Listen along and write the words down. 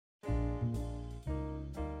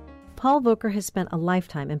Paul Volcker has spent a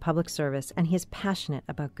lifetime in public service, and he is passionate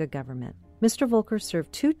about good government. Mr. Volcker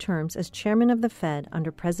served 2 terms as chairman of the Fed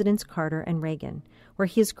under Presidents Carter and Reagan, where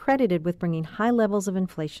he is credited with bringing high levels of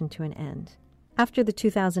inflation to an end. After the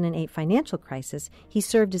 2008 financial crisis, he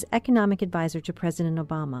served as economic advisor to President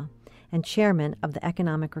Obama and chairman of the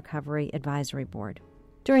Economic Recovery Advisory Board.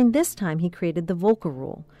 During this time, he created the Volcker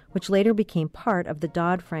Rule, which later became part of the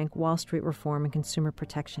Dodd-Frank Wall Street Reform and Consumer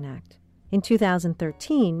Protection Act. In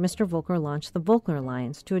 2013, Mr. Volcker launched the Volcker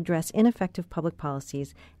Alliance to address ineffective public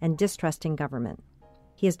policies and distrust in government.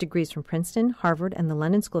 He has degrees from Princeton, Harvard, and the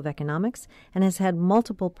London School of Economics, and has had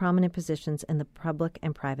multiple prominent positions in the public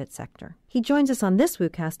and private sector. He joins us on this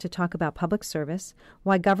WooCast to talk about public service,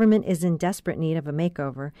 why government is in desperate need of a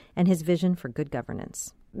makeover, and his vision for good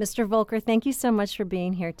governance. Mr. Volcker, thank you so much for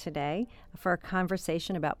being here today for a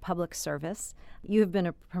conversation about public service. You have been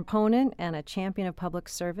a proponent and a champion of public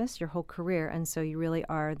service your whole career, and so you really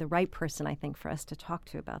are the right person, I think, for us to talk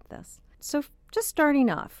to about this. So just starting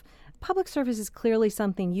off, public service is clearly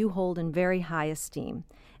something you hold in very high esteem.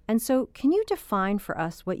 And so can you define for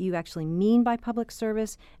us what you actually mean by public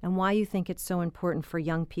service and why you think it's so important for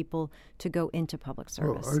young people to go into public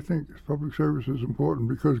service? Well, I think public service is important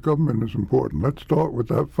because government is important. Let's start with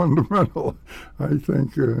that fundamental. I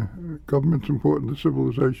think government's important to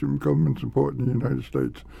civilization. Government's important in the United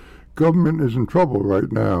States. Government is in trouble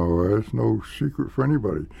right now. It's no secret for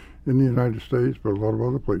anybody in the United States, but a lot of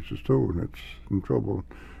other places too, and it's in trouble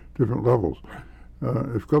at different levels.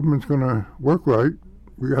 If government's going to work right,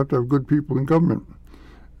 we have to have good people in government,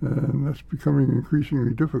 and that's becoming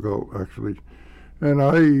increasingly difficult, actually. And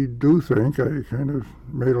I do think I kind of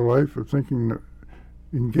made a life of thinking that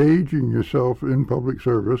engaging yourself in public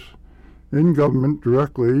service, in government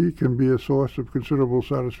directly, can be a source of considerable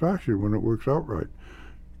satisfaction when it works out right.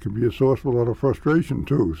 It can be a source of a lot of frustration,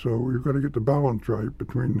 too. So we've got to get the balance right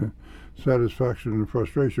between the satisfaction and the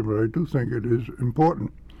frustration, but I do think it is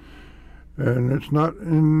important. And it's not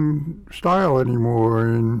in style anymore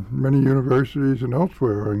in many universities and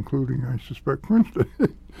elsewhere, including, I suspect, Princeton,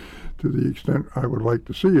 to the extent I would like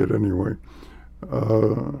to see it anyway.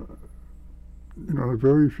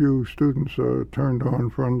 Very few students are turned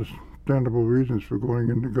on for understandable reasons for going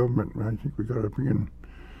into government. I think we've got to begin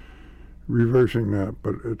reversing that,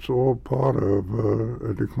 but it's all part of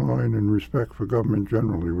a decline in respect for government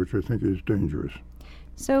generally, which I think is dangerous.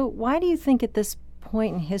 So why do you think at this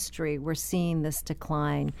point in history we're seeing this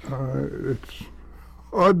decline? It's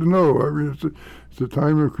hard to know. I mean, it's a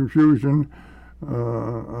time of confusion.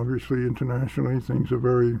 Obviously, internationally, things are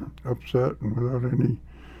very upset, and without any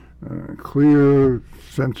clear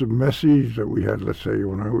sense of message that we had, let's say,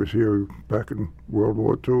 when I was here back in World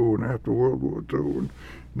War II and after World War II, and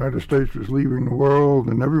the United States was leaving the world,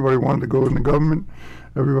 and everybody wanted to go in the government.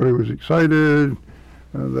 Everybody was excited.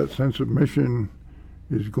 That sense of mission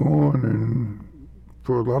is gone, and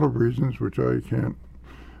for a lot of reasons, which I can't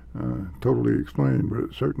totally explain, but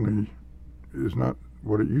it certainly is not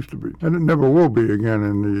what it used to be. And it never will be again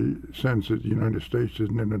in the sense that the United States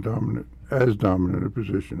isn't in as dominant a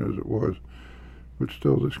position as it was. But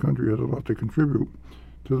still, this country has a lot to contribute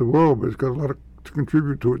to the world, but it's got a lot to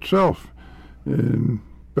contribute to itself in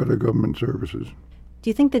better government services. Do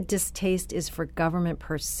you think the distaste is for government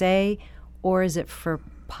per se, or is it for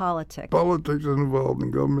politics? Politics is involved in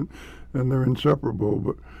government, and they're inseparable,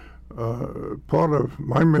 but part of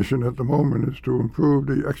my mission at the moment is to improve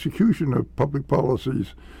the execution of public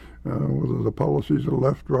policies, whether the policies are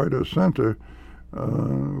left, right, or center.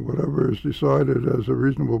 Whatever is decided as a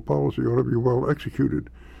reasonable policy ought to be well executed.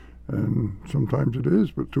 And sometimes it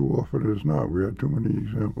is, but too often it is not. We had too many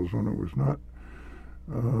examples when it was not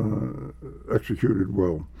executed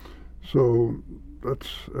well. So that's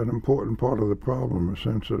an important part of the problem, a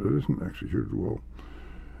sense that it isn't executed well.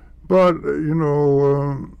 But,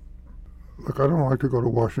 look, I don't like to go to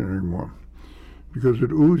Washington anymore because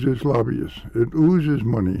it oozes lobbyists. It oozes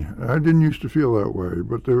money. I didn't used to feel that way,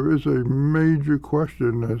 but there is a major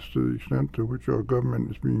question as to the extent to which our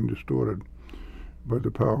government is being distorted by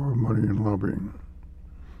the power of money and lobbying.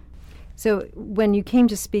 So when you came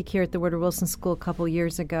to speak here at the Woodrow Wilson School a couple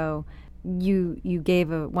years ago, you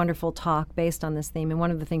gave a wonderful talk based on this theme, and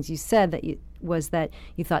one of the things you said was that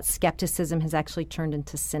you thought skepticism has actually turned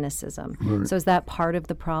into cynicism. Right. So is that part of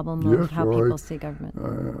the problem of how people see government?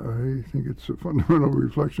 I think it's a fundamental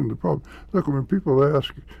reflection of the problem. Look, when people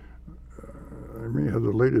ask, I may have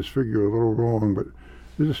the latest figure a little wrong, but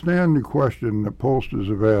there's a standing question that pollsters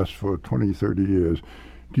have asked for 20, 30 years.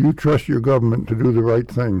 Do you trust your government to do the right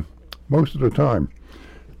thing? Most of the time.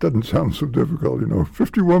 Doesn't sound so difficult,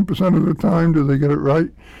 51% of the time, do they get it right?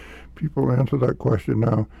 People answer that question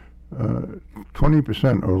now.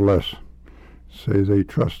 20% or less say they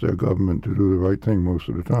trust their government to do the right thing most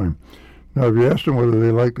of the time. Now, if you ask them whether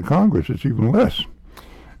they like the Congress, it's even less.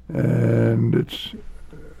 And it's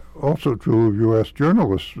also true if you ask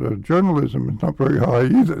journalists. Journalism is not very high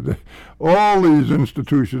either. All these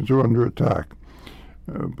institutions are under attack.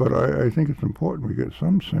 But I think it's important we get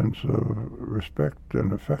some sense of respect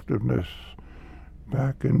and effectiveness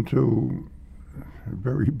back into a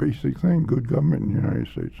very basic thing, good government in the United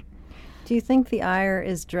States. Do you think the ire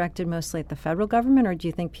is directed mostly at the federal government, or do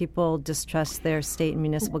you think people distrust their state and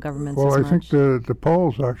municipal governments as much? Well, I think the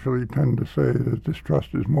polls actually tend to say that distrust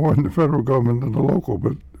is more in the federal government than the local,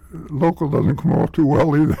 but local doesn't come off too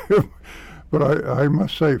well either. But I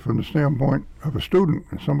must say, from the standpoint of a student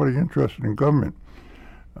and somebody interested in government,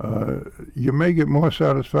 you may get more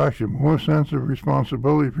satisfaction, more sense of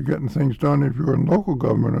responsibility for getting things done if you're in local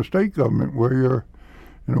government or state government, where you're,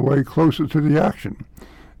 in a way, closer to the action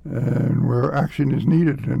and where action is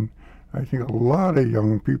needed. And I think a lot of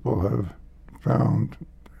young people have found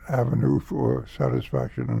avenue for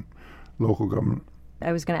satisfaction in local government.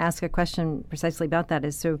 I was going to ask a question precisely about that.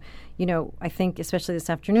 I think especially this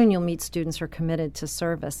afternoon you'll meet students who are committed to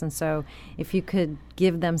service. And so if you could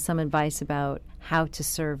give them some advice about how to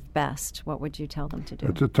serve best, what would you tell them to do?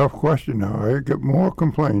 It's a tough question now. I get more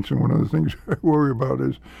complaints, and one of the things I worry about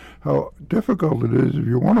is how difficult it is if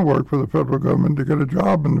you want to work for the federal government to get a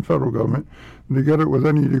job in the federal government and to get it with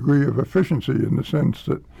any degree of efficiency, in the sense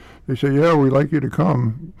that they say, yeah, we'd like you to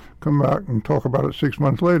come back and talk about it 6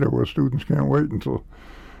 months later, where students can't wait until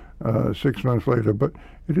 6 months later. But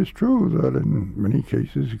it is true that in many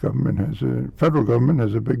cases, federal government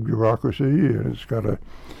has a big bureaucracy. It's got a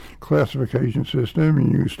classification system,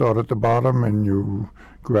 and you start at the bottom and you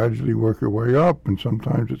gradually work your way up, and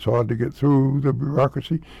sometimes it's hard to get through the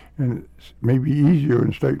bureaucracy, and it's maybe easier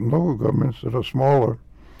in state and local governments that are smaller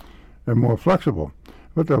and more flexible.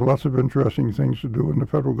 But there are lots of interesting things to do in the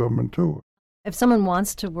federal government too. If someone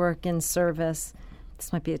wants to work in service,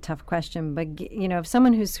 this might be a tough question, but if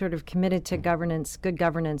someone who's sort of committed to governance, good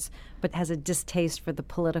governance, but has a distaste for the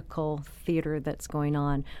political theater that's going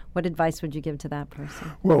on, what advice would you give to that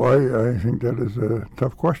person? Well, I think that is a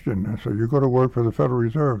tough question. So you go to work for the Federal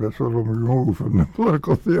Reserve. That's a little removed from the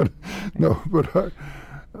political theater. No, but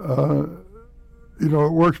it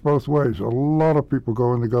works both ways. A lot of people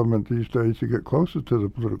go into government these days to get closer to the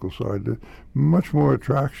political side. There's much more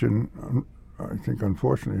attraction, I think,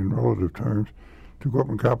 unfortunately, in relative terms, to go up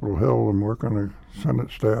on Capitol Hill and work on a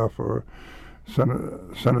Senate staff or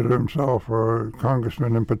senator himself or a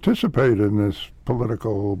congressman and participate in this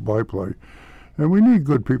political byplay. And we need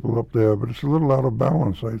good people up there, but it's a little out of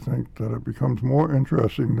balance, I think, that it becomes more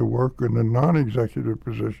interesting to work in a non-executive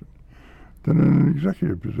position than in an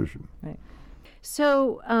executive position. Right.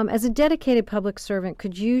 So as a dedicated public servant,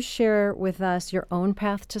 could you share with us your own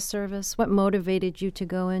path to service? What motivated you to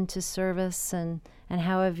go into service, and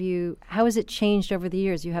how has it changed over the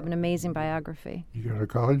years? You have an amazing biography. You go to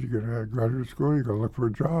college, you go to graduate school, you got to look for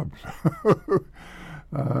a job.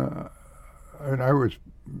 And I was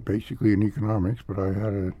basically in economics, but I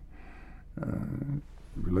had a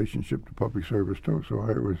relationship to public service too, so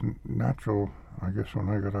it was natural, I guess, when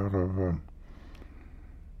I got out of...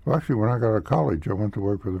 Well, actually, when I got out of college, I went to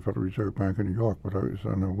work for the Federal Reserve Bank of New York, but I was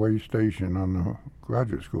on a way station on the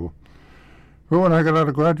graduate school. But when I got out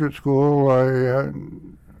of graduate school,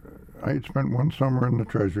 I had spent one summer in the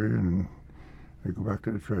Treasury, and I'd go back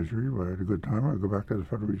to the Treasury. I had a good time. I'd go back to the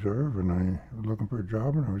Federal Reserve, and I was looking for a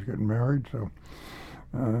job, and I was getting married, so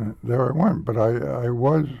there I went. But I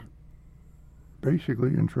was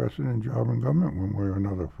basically interested in job and government one way or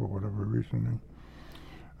another for whatever reason.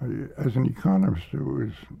 As an economist, it was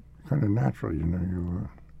kind of natural, you were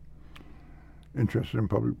interested in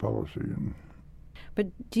public policy. But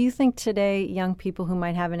do you think today young people who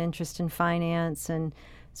might have an interest in finance and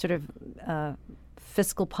sort of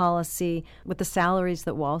fiscal policy, with the salaries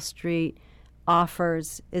that Wall Street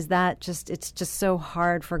offers, it's just so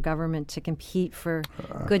hard for government to compete for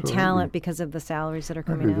good talent because of the salaries that are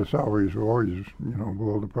coming out? The salaries are always,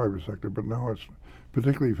 below the private sector, but now it's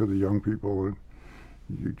particularly for the young people.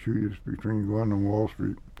 You choose between going on Wall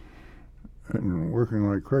Street and working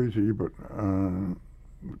like crazy, but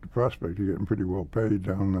with the prospect of getting pretty well paid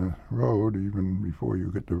down the road, even before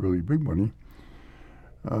you get the really big money.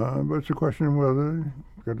 But it's a question of whether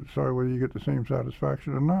you got to decide whether you get the same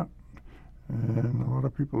satisfaction or not. And a lot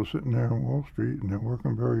of people are sitting there on Wall Street, and they're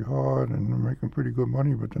working very hard, and they're making pretty good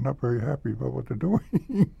money, but they're not very happy about what they're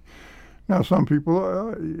doing. Now, some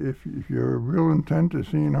people, if you're real intent of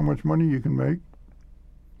seeing how much money you can make,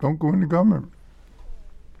 don't go into government.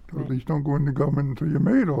 Or at least don't go into government until you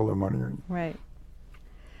made all the money. Right.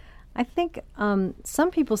 I think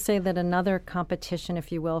some people say that another competition,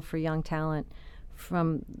 if you will, for young talent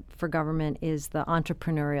for government is the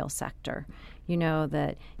entrepreneurial sector. You know,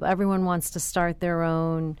 that everyone wants to start their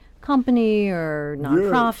own company or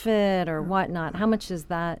nonprofit or whatnot. How much is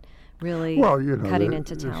that really cutting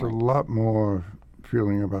into talent? There's a lot more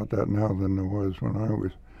feeling about that now than there was when I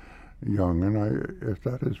was young. And if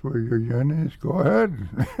that is where your yen is, go ahead.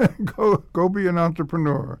 go be an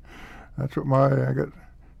entrepreneur. That's what I got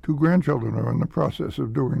 2 grandchildren are in the process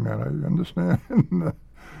of doing that. I understand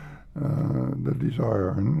the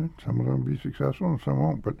desire, and some of them will be successful and some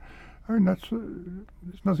won't. But I mean,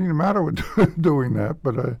 there's nothing the matter with doing that.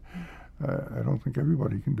 But I don't think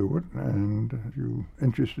everybody can do it. And if your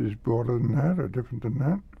interest is broader than that or different than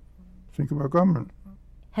that, think about government.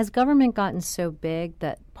 Has government gotten so big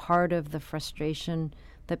that part of the frustration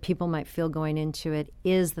that people might feel going into it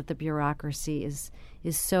is that the bureaucracy is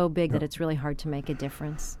so big that it's really hard to make a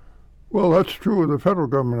difference? Well, that's true of the federal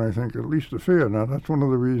government, I think, at least the fear. Now, that's one of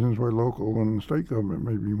the reasons why local and state government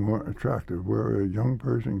may be more attractive, where a young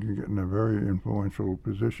person can get in a very influential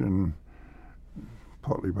position,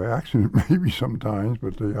 partly by accident maybe sometimes,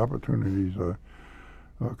 but the opportunities are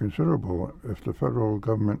considerable. If the federal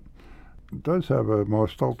government does have a more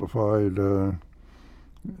stultified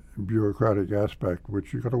bureaucratic aspect,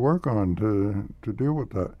 which you've got to work on to deal with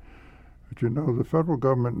that. But you know, the federal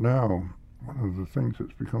government now, one of the things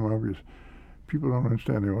that's become obvious, people don't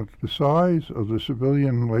understand it. The size of the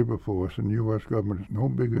civilian labor force in the U.S. government is no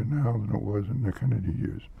bigger now than it was in the Kennedy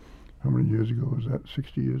years. How many years ago was that?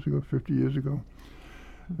 60 years ago? 50 years ago?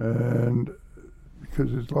 And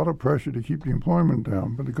because there's a lot of pressure to keep the employment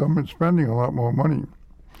down, but the government's spending a lot more money.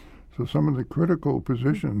 So some of the critical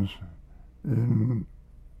positions in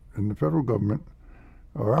the federal government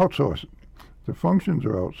are outsourced. The functions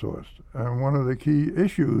are outsourced. And one of the key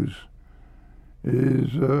issues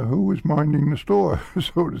is who is minding the store,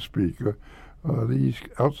 so to speak. These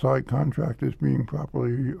outside contractors being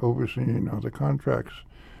properly overseen? Are the contracts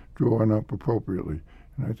drawn up appropriately?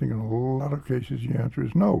 And I think in a lot of cases the answer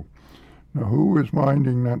is no. Now, who is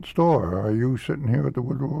minding that store? Are you sitting here at the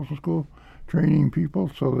Woodrow Wilson School training people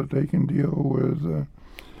so that they can deal with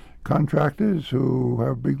contractors who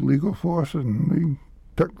have big legal force and big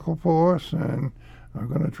technical force and are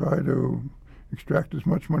going to try to extract as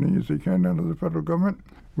much money as they can out of the federal government?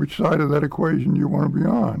 Which side of that equation do you want to be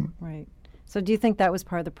on? Right. So do you think that was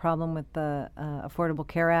part of the problem with the Affordable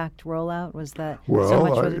Care Act rollout, was that so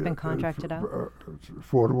much had been contracted out?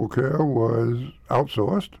 Affordable Care was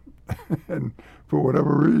outsourced, and for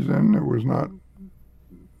whatever reason, it was not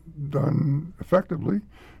done effectively.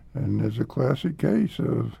 And there's a classic case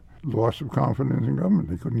of loss of confidence in government.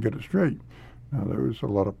 They couldn't get it straight. Now, there was a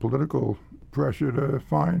lot of political pressure to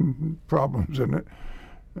find problems in it,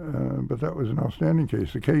 but that was an outstanding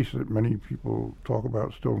case. The case that many people talk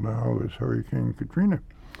about still now is Hurricane Katrina,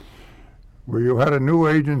 where you had a new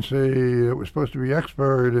agency that was supposed to be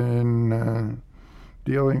expert in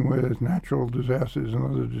dealing with natural disasters and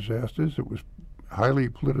other disasters. It was highly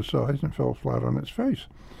politicized and fell flat on its face.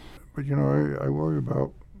 But, you know, I worry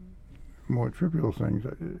about more trivial things.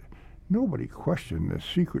 Nobody questioned the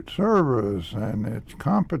Secret Service and its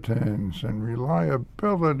competence and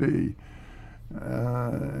reliability.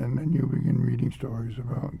 And then you begin reading stories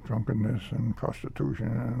about drunkenness and prostitution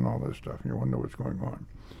and all this stuff. You wonder what's going on.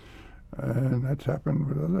 And that's happened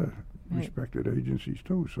with other respected agencies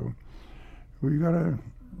too. So we got to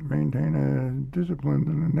maintain a discipline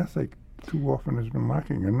and an ethic too often has been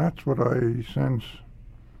lacking. And that's what I sense,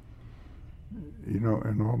 you know,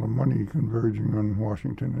 and all the money converging on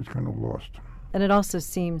Washington is kind of lost. And it also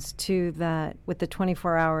seems, too, that with the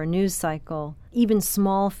 24-hour news cycle, even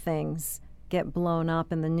small things get blown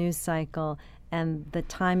up in the news cycle, and the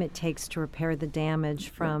time it takes to repair the damage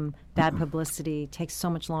from bad publicity takes so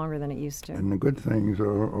much longer than it used to. And the good things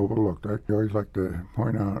are overlooked. I always like to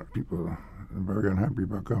point out people are very unhappy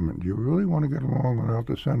about government. Do you really want to get along without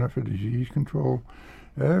the Center for Disease Control?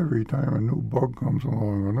 Every time a new bug comes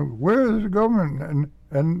along, where is the government?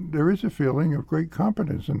 And there is a feeling of great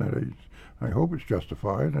competence in that age. I hope it's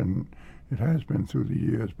justified, and it has been through the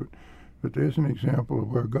years. But there's an example of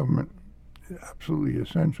where government is absolutely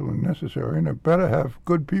essential and necessary, and it better have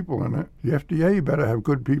good people in it. The FDA better have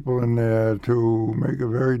good people in there to make a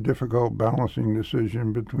very difficult balancing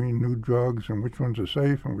decision between new drugs and which ones are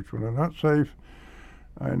safe and which ones are not safe.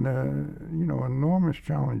 And, you know, enormous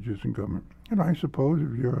challenges in government. And I suppose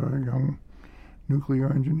if you're a young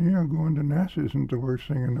nuclear engineer, going to NASA isn't the worst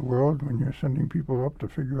thing in the world when you're sending people up to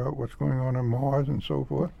figure out what's going on Mars and so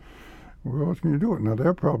forth. Where else can you do it? Now,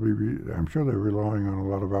 they're probably, I'm sure they're relying on a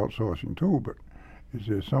lot of outsourcing too, but is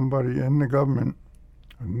there somebody in the government,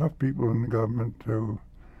 enough people in the government to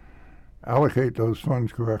allocate those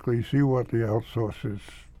funds correctly, see what the outsourcers,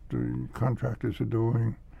 the contractors are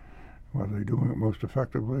doing, whether they're doing it most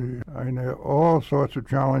effectively. I know all sorts of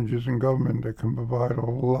challenges in government that can provide a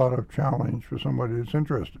lot of challenge for somebody that's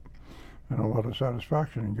interested and a lot of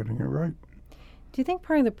satisfaction in getting it right. Do you think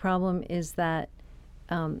part of the problem is that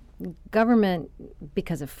government,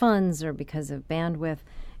 because of funds or because of bandwidth,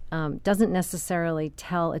 doesn't necessarily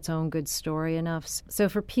tell its own good story enough? So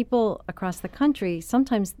for people across the country,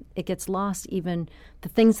 sometimes it gets lost, even the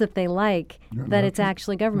things that they like, that it's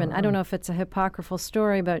actually government. I don't know if it's a apocryphal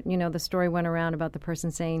story, but, the story went around about the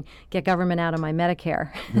person saying, get government out of my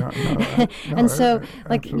Medicare. And so,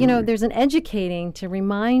 there's an educating to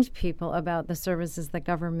remind people about the services that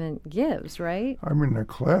government gives, right? I mean, the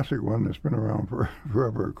classic one that's been around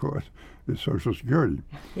forever, of course, is Social Security.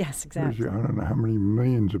 Yes, exactly. I don't know how many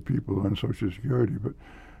millions of people on Social Security, but,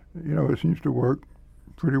 it seems to work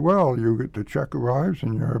pretty well. You get the check arrives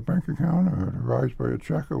in your bank account, or it arrives by a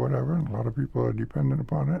check or whatever, and a lot of people are dependent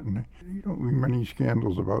upon it. And you don't read many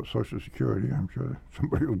scandals about Social Security. I'm sure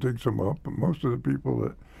somebody will dig some up, but most of the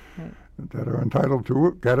people that are entitled to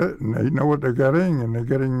it get it, and they know what they're getting, and they're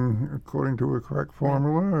getting according to a correct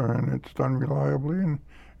formula, and it's done reliably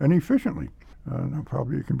and efficiently. Now,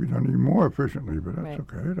 probably it can be done even more efficiently, but that's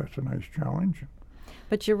okay. That's a nice challenge.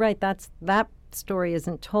 But you're right. That story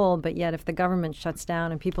isn't told. But yet, if the government shuts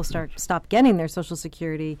down and people stop getting their Social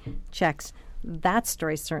Security checks, that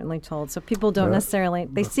story's certainly told. So people don't necessarily,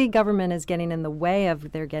 they see government as getting in the way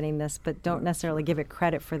of their getting this, but don't necessarily give it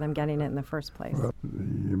credit for them getting it in the first place. Well,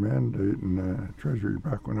 the mandate in the Treasury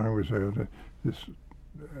back when I was there, this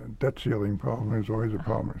debt ceiling problem is always a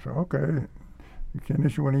problem. So, okay, you can't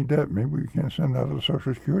issue any debt. Maybe we can't send out the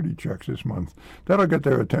Social Security checks this month. That'll get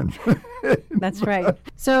their attention. That's right.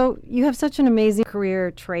 So you have such an amazing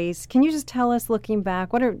career, Trace. Can you just tell us, looking back,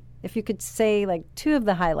 if you could say like two of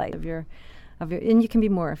the highlights of your, and you can be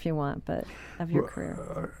more if you want, but of your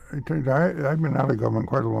career. I tell you, I've been out of government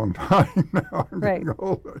quite a long time now. I'm right. getting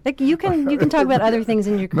older. Like you can talk about other things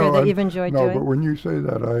in your career that you've enjoyed doing. No, but when you say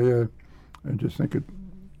that, I just think of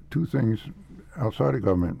two things outside of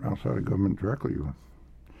government directly.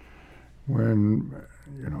 When,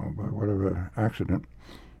 by whatever accident,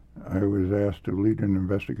 I was asked to lead an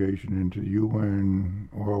investigation into the UN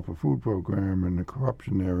Oil for Food program and the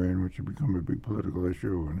corruption therein, which had become a big political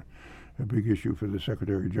issue and a big issue for the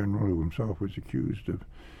Secretary General, who himself was accused of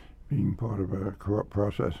being part of a corrupt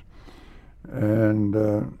process.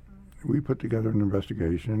 And we put together an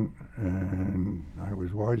investigation, and I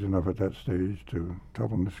was wise enough at that stage to tell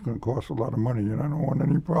them this is going to cost a lot of money, and I don't want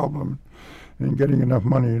any problem in getting enough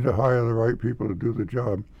money to hire the right people to do the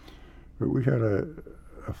job. But we had a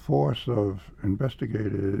force of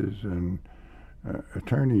investigators and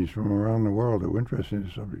attorneys from around the world that were interested in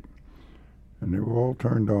the subject. And they were all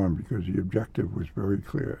turned on because the objective was very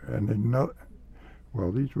clear. And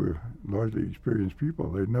these were largely experienced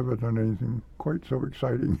people. They'd never done anything quite so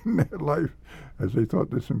exciting in their life as they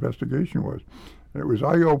thought this investigation was. And it was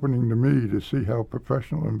eye-opening to me to see how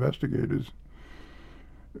professional investigators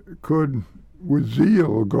could, with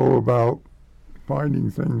zeal, go about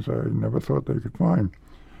finding things I never thought they could find.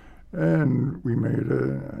 And we made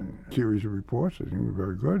a series of reports. I think we were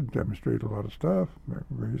very good, demonstrated a lot of stuff,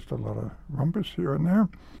 raised a lot of rumpus here and there.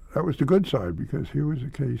 That was the good side, because here was a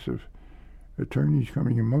case of attorneys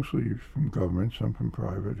coming in mostly from government, some from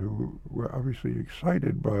private, who were obviously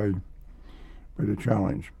excited by the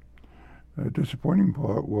challenge. The disappointing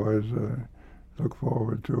part was look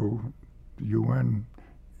forward to the UN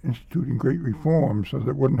instituting great reforms so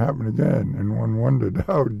that it wouldn't happen again, and one wondered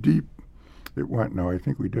how deep it went. Now, I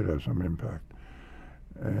think we did have some impact.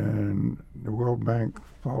 And the World Bank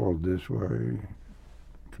followed this, where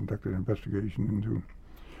I conducted an investigation into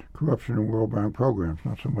corruption in World Bank programs,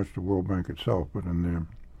 not so much the World Bank itself, but in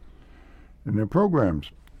their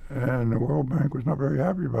programs. And the World Bank was not very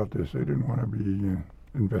happy about this. They didn't want to be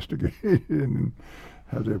investigated and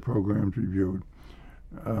have their programs reviewed.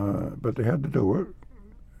 But they had to do it.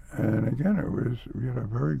 And again, we had a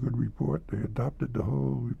very good report. They adopted the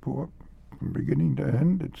whole report from beginning to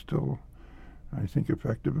end. It's still, I think,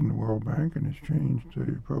 effective in the World Bank, and it's changed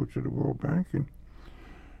the approach of the World Bank. And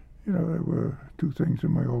there were two things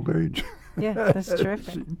in my old age. Yeah, that's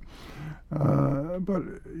terrific. But,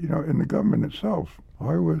 in the government itself,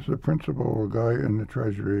 I was the principal guy in the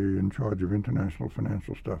Treasury in charge of international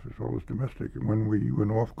financial stuff as well as domestic, and when we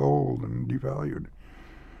went off gold and devalued.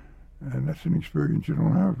 And that's an experience you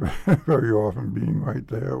don't have very often, being right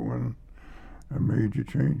there when a major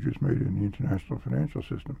change was made in the international financial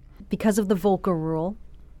system. Because of the Volcker Rule,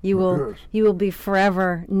 You will be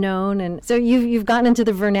forever known. And so you've gotten into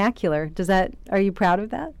the vernacular. Are you proud of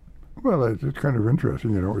that? Well, it's kind of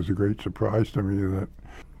interesting. It was a great surprise to me that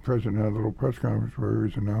the president had a little press conference where he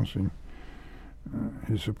was announcing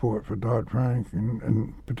his support for Dodd-Frank,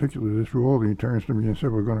 and particularly this rule. And he turns to me and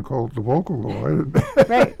said, "We're going to call it the Volcker Law."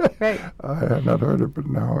 Right. I had not heard it, but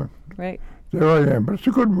now there I am. But it's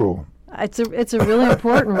a good rule. It's a really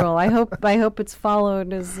important rule. I hope it's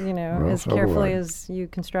followed as as carefully as you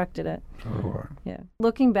constructed it. So do I. Yeah.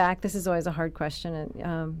 Looking back, this is always a hard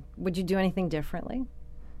question. Would you do anything differently?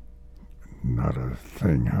 Not a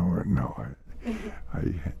thing, Howard. No,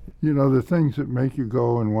 the things that make you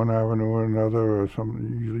go in one avenue or another are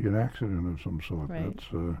usually an accident of some sort. Right. That's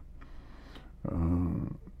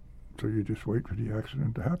so you just wait for the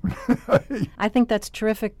accident to happen. I think that's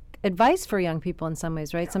terrific advice for young people in some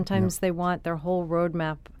ways, right? Sometimes they want their whole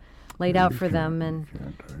roadmap laid out for them, and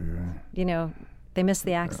they miss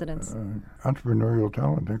the accidents. Entrepreneurial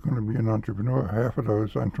talent, they're going to be an entrepreneur. Half of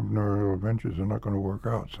those entrepreneurial ventures are not going to work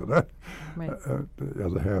out. So that the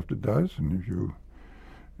other half that does, and if you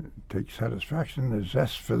take satisfaction, the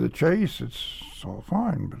zest for the chase, it's all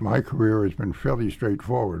fine. But my career has been fairly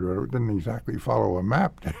straightforward. It didn't exactly follow a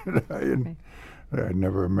map. I'd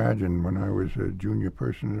never imagined when I was a junior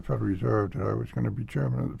person at the Federal Reserve that I was going to be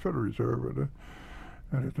chairman of the Federal Reserve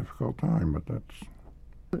at a difficult time. But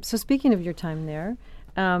that's... So speaking of your time there,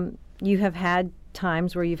 you have had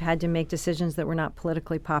times where you've had to make decisions that were not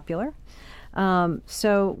politically popular.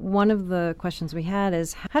 So one of the questions we had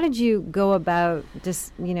is, how did you go about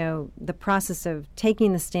the process of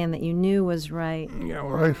taking the stand that you knew was right? Yeah,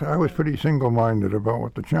 well, I was pretty single-minded about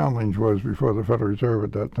what the challenge was before the Federal Reserve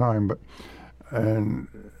at that time, it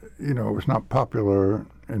was not popular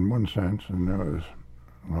in one sense, and there was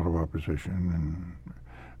a lot of opposition.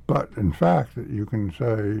 But in fact, you can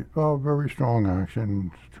say, very strong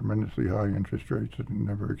action, tremendously high interest rates that you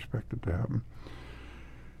never expected to happen.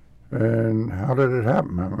 And how did it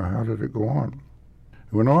happen? How did it go on?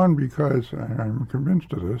 It went on because, and I'm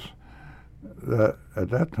convinced of this, that at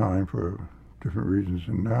that time, for different reasons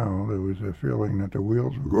than now, there was a feeling that the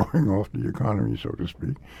wheels were going off the economy, so to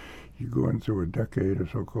speak. You go into a decade of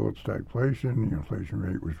so-called stagflation, the inflation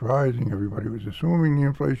rate was rising, everybody was assuming the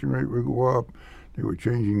inflation rate would go up, they were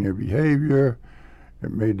changing their behavior,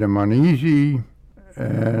 it made them uneasy,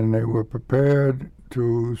 and they were prepared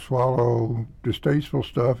to swallow distasteful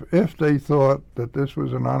stuff if they thought that this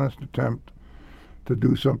was an honest attempt to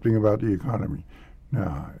do something about the economy.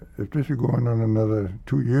 Now, if this had gone on another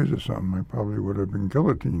 2 years or something, I probably would have been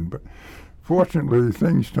guillotined, but fortunately,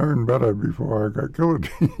 things turned better before I got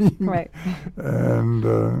guillotined. Right.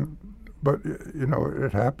 And but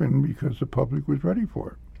it happened because the public was ready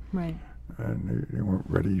for it. Right. And they weren't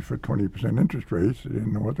ready for 20% interest rates. They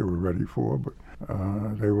didn't know what they were ready for, but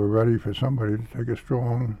they were ready for somebody to take a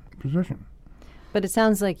strong position. But it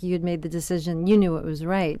sounds like you had made the decision. You knew it was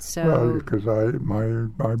right. So well, because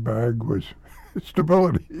my bag was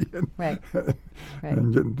stability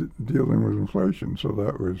and dealing with inflation. So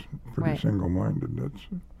that was pretty single-minded.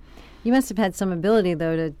 You must have had some ability,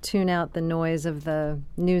 though, to tune out the noise of the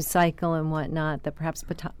news cycle and whatnot that perhaps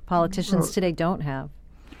politicians today don't have.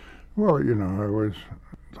 Well, I was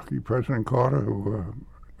lucky President Carter, who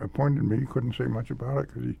appointed me, couldn't say much about it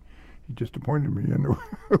because he just appointed me, and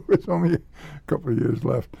there was only a couple of years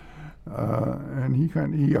left. And he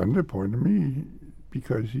underappointed me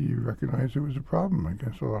because he recognized there was a problem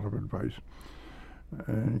against a lot of advice.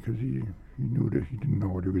 And because he knew that he didn't know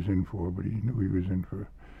what he was in for, but he knew he was in for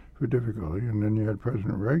difficulty. And then you had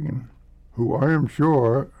President Reagan, who I am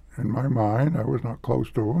sure, in my mind, I was not close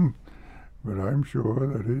to him, but I'm sure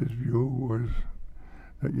that his view was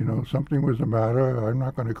that, something was the matter. I'm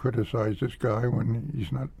not going to criticize this guy when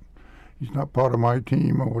he's not part of my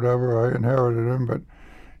team or whatever. I inherited him, but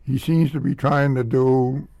he seems to be trying to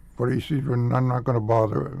do what he sees, and I'm not going to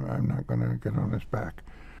bother him. I'm not going to get on his back.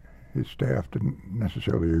 His staff didn't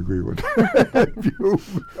necessarily agree with that view.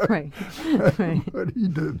 Right. But he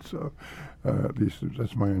did, so at least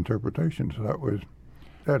that's my interpretation. So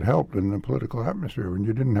that helped in the political atmosphere. When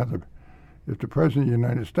you didn't have if the President of the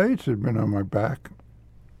United States had been on my back,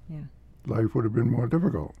 life would have been more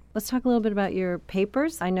difficult. Let's talk a little bit about your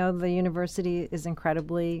papers. I know the university is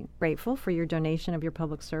incredibly grateful for your donation of your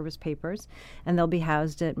public service papers, and they'll be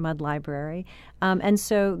housed at Mudd Library. And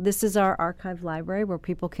so this is our archive library where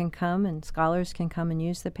people can come and scholars can come and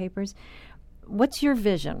use the papers. What's your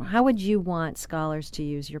vision? How would you want scholars to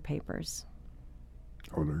use your papers?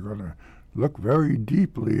 Oh, they're going to look very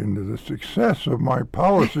deeply into the success of my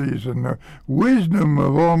policies and the wisdom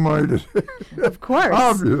of all my decisions. Of course.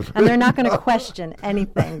 Obviously. And they're not going to question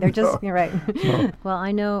anything. They're just, No. you're right. No. Well,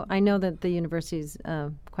 I know that the university's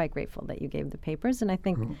quite grateful that you gave the papers, and I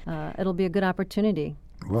think it'll be a good opportunity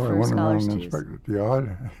Well, I for went scholars around to and use. inspected. The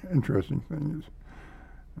odd, interesting thing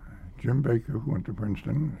is, Jim Baker, who went to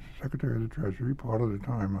Princeton, Secretary of the Treasury, part of the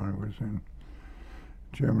time I was in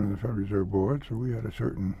chairman of the Federal Reserve Board, so we had a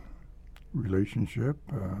certain relationship,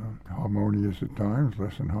 harmonious at times,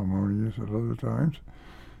 less than harmonious at other times.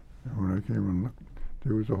 And when I came and looked,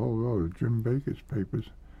 there was a whole row of Jim Baker's papers.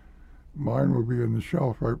 Mine will be on the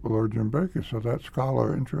shelf right below Jim Baker, so that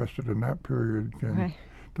scholar interested in that period can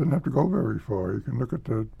doesn't have to go very far. You can look at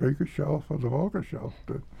the Baker shelf or the Volcker shelf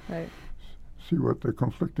to see what the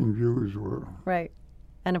conflicting views were. Right.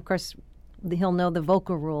 And of course, he'll know the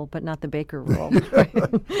Volcker rule, but not the Baker rule.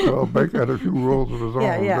 Well, Baker had a few rules of his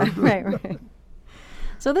own. Yeah, right.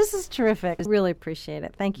 So this is terrific. I really appreciate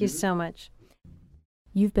it. Thank you so much.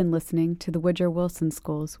 You've been listening to the Woodrow Wilson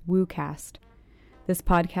School's WooCast. This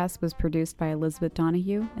podcast was produced by Elizabeth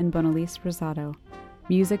Donahue and Bonalise Rosado.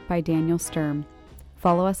 Music by Daniel Sturm.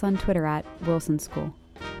 Follow us on Twitter at Wilson School.